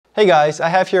Hey guys, I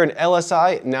have here an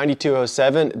LSI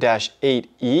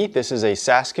 9207-8E. This is a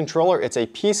SAS controller. It's a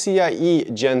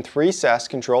PCIe Gen 3 SAS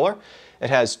controller. It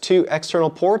has two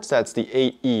external ports, that's the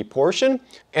 8E portion,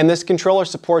 and this controller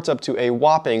supports up to a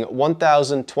whopping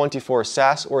 1024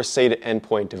 SAS or SATA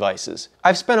endpoint devices.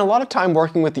 I've spent a lot of time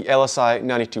working with the LSI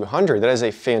 9200. That is a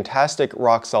fantastic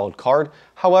rock-solid card.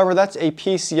 However, that's a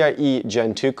PCIe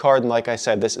Gen 2 card, and like I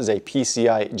said, this is a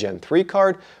PCI Gen 3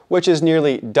 card, which is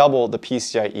nearly double the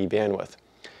PCIe bandwidth.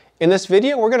 In this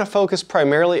video, we're going to focus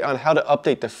primarily on how to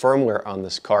update the firmware on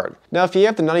this card. Now, if you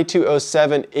have the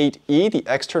 9207-8E, the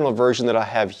external version that I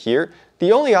have here,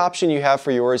 the only option you have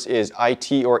for yours is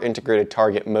IT or integrated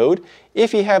target mode.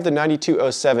 If you have the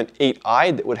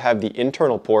 9207-8I that would have the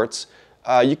internal ports,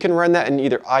 you can run that in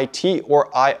either IT or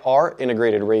IR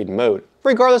integrated RAID mode.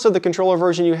 Regardless of the controller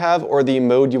version you have or the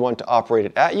mode you want to operate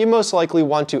it at, you most likely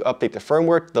want to update the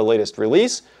firmware to the latest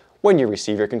release when you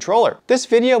receive your controller. This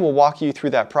video will walk you through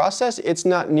that process. It's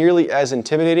not nearly as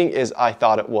intimidating as I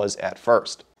thought it was at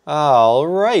first.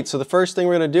 Alright, so the first thing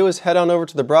we're going to do is head on over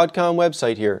to the Broadcom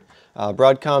website here.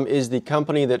 Broadcom is the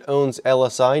company that owns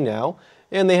LSI now,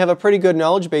 and they have a pretty good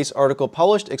knowledge base article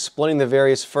published explaining the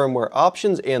various firmware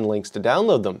options and links to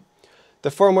download them. The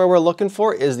firmware we're looking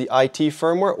for is the IT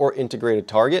firmware or integrated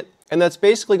target, and that's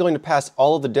basically going to pass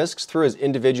all of the disks through as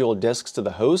individual disks to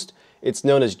the host. It's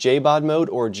known as JBOD mode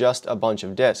or just a bunch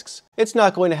of disks. It's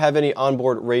not going to have any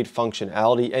onboard RAID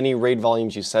functionality. Any RAID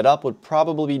volumes you set up would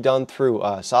probably be done through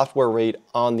software RAID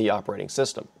on the operating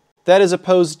system. That is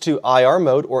opposed to IR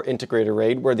mode or integrated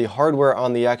RAID, where the hardware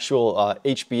on the actual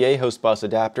HBA host bus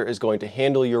adapter is going to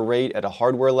handle your RAID at a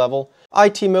hardware level.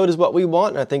 IT mode is what we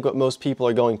want, and I think what most people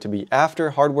are going to be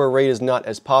after. Hardware RAID is not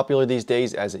as popular these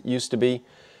days as it used to be.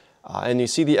 And you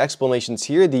see the explanations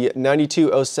here. The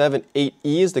 9207-8E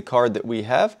is the card that we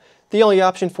have. The only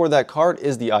option for that card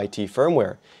is the IT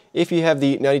firmware. If you have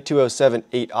the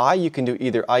 9207-8I, you can do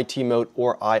either IT mode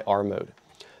or IR mode.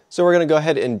 So we're going to go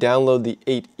ahead and download the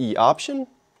 8E option.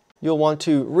 You'll want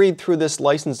to read through this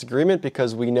license agreement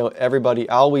because we know everybody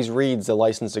always reads the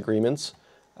license agreements.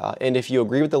 And if you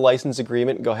agree with the license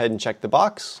agreement, go ahead and check the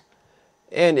box,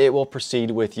 and it will proceed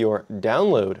with your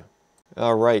download.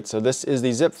 Alright, so this is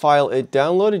the zip file it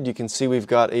downloaded. You can see we've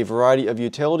got a variety of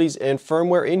utilities and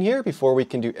firmware in here. Before we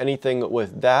can do anything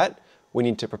with that, we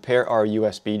need to prepare our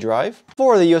USB drive.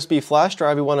 For the USB flash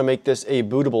drive, we want to make this a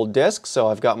bootable disk, so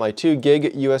I've got my 2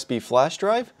 gig USB flash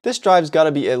drive. This drive's got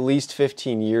to be at least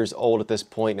 15 years old at this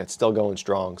point, and it's still going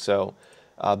strong. So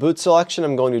boot selection,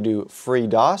 I'm going to do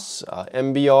FreeDOS,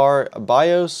 MBR,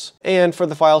 BIOS, and for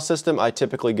the file system, I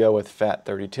typically go with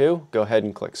FAT32. Go ahead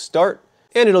and click Start.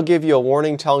 And it'll give you a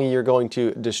warning telling you you're going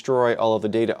to destroy all of the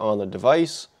data on the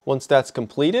device. Once that's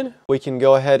completed, we can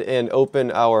go ahead and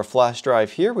open our flash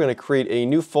drive here. We're going to create a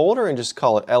new folder and just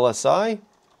call it LSI.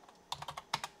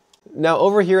 Now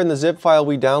over here in the zip file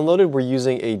we downloaded, we're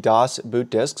using a DOS boot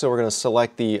disk, so we're going to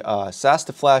select the SAS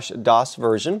to Flash DOS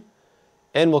version,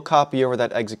 and we'll copy over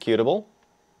that executable.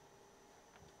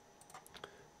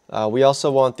 We also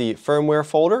want the firmware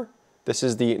folder. This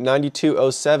is the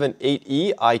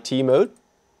 9207-8E IT mode.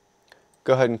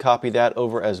 Go ahead and copy that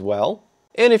over as well.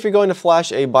 And if you're going to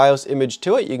flash a BIOS image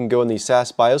to it, you can go in the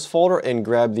SAS BIOS folder and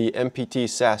grab the mpt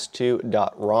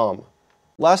sas2.rom.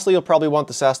 Lastly, you'll probably want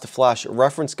the SAS to Flash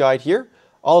reference guide here.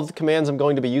 All of the commands I'm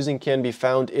going to be using can be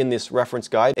found in this reference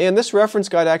guide. And this reference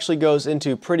guide actually goes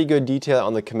into pretty good detail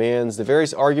on the commands, the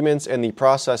various arguments, and the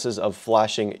processes of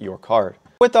flashing your card.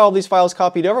 With all of these files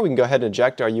copied over, we can go ahead and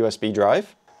eject our USB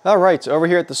drive. Alright, so over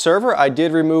here at the server, I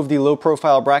did remove the low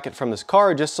profile bracket from this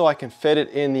card just so I can fit it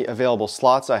in the available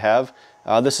slots I have.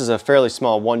 This is a fairly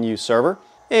small 1U server.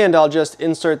 And I'll just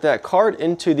insert that card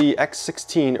into the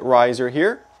X16 riser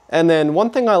here. And then one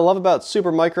thing I love about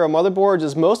Supermicro motherboards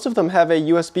is most of them have a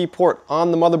USB port on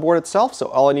the motherboard itself, so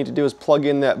all I need to do is plug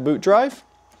in that boot drive.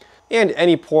 And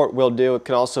any port will do. It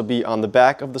can also be on the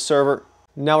back of the server.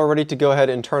 Now we're ready to go ahead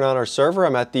and turn on our server.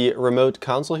 I'm at the remote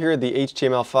console here, the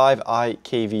HTML5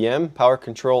 iKVM, power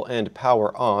control and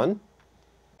power on.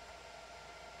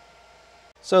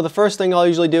 So the first thing I'll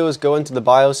usually do is go into the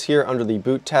BIOS here under the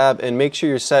boot tab and make sure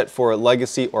you're set for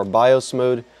legacy or BIOS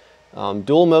mode.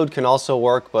 Dual mode can also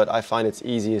work, but I find it's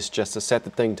easiest just to set the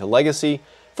thing to legacy.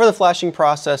 For the flashing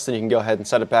process, then you can go ahead and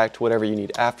set it back to whatever you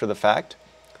need after the fact.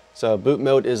 So boot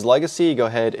mode is legacy. Go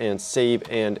ahead and save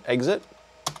and exit.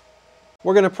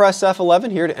 We're going to press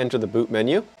F11 here to enter the boot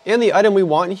menu. And the item we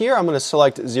want here, I'm going to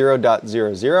select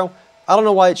 0.00. I don't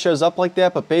know why it shows up like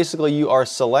that, but basically you are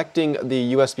selecting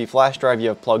the USB flash drive you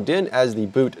have plugged in as the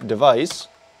boot device.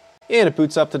 And it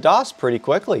boots up to DOS pretty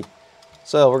quickly.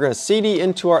 So we're going to CD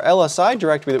into our LSI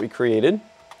directory that we created.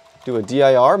 Do a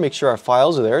dir, make sure our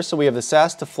files are there. So we have the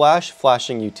SAS to Flash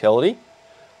flashing utility.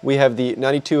 We have the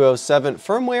 9207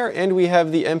 firmware, and we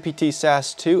have the MPT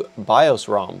SAS 2 BIOS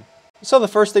ROM. So the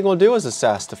first thing we'll do is a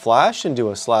SAS to Flash and do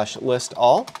a /list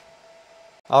all.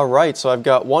 Alright, so I've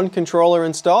got one controller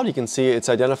installed. You can see it's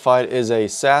identified as a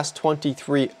SAS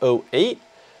 2308.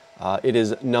 It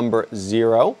is number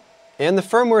 0. And the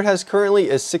firmware it has currently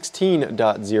is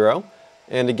 16.0.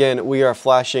 And again, we are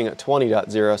flashing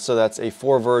 20.0, so that's a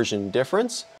 4 version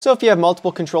difference. So if you have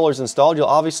multiple controllers installed, you'll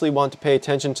obviously want to pay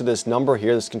attention to this number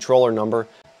here, this controller number.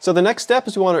 So the next step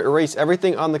is we want to erase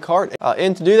everything on the card.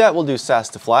 And to do that, we'll do SAS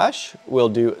to Flash. We'll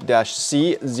do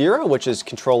 -C0, which is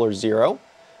controller 0.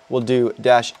 We'll do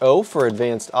 -O for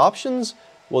advanced options.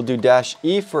 We'll do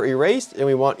 -E for erased, and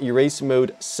we want erase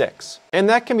mode 6. And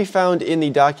that can be found in the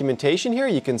documentation here.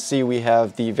 You can see we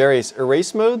have the various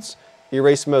erase modes.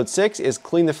 Erase mode 6 is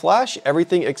clean the flash,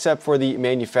 everything except for the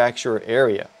manufacturer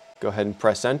area. Go ahead and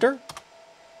press enter.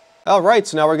 Alright,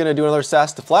 so now we're going to do another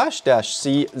SAS to Flash,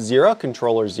 -C0,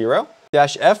 controller 0.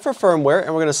 -F for firmware,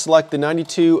 and we're going to select the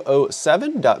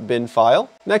 9207.bin file.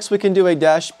 Next we can do a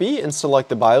 -B and select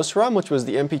the BIOS ROM, which was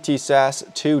the MPT SAS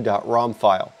 2.ROM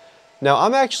file. Now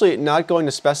I'm actually not going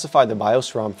to specify the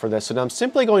BIOS ROM for this, and I'm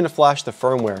simply going to flash the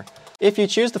firmware. If you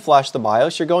choose to flash the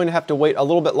BIOS, you're going to have to wait a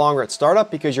little bit longer at startup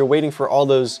because you're waiting for all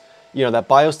those, that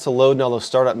BIOS to load and all those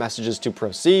startup messages to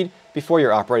proceed before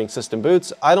your operating system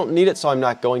boots. I don't need it, so I'm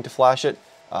not going to flash it,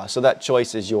 so that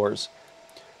choice is yours.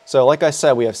 So like I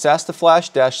said, we have SAS to Flash,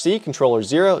 -C, controller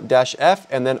 0, -F,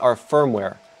 and then our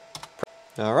firmware.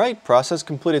 Alright, process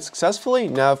completed successfully.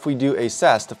 Now if we do a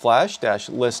SAS to Flash,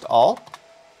 -list all.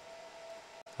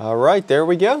 Alright, there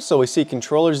we go. So we see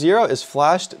controller 0 is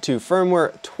flashed to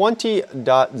firmware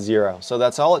 20.0. So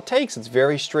that's all it takes. It's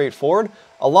very straightforward.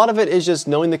 A lot of it is just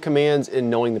knowing the commands and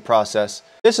knowing the process.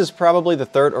 This is probably the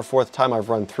 3rd or 4th time I've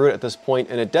run through it at this point,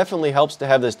 and it definitely helps to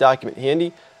have this document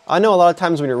handy. I know a lot of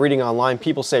times when you're reading online,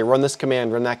 people say run this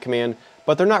command, run that command,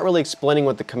 but they're not really explaining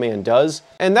what the command does.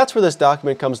 And that's where this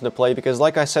document comes into play because,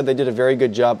 like I said, they did a very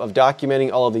good job of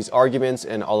documenting all of these arguments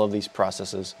and all of these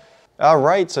processes.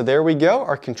 Alright, so there we go.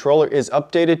 Our controller is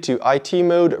updated to IT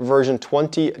mode version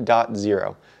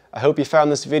 20.0. I hope you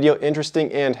found this video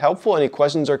interesting and helpful. Any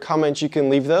questions or comments, you can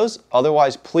leave those.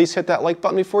 Otherwise, please hit that like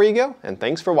button before you go, and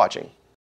thanks for watching.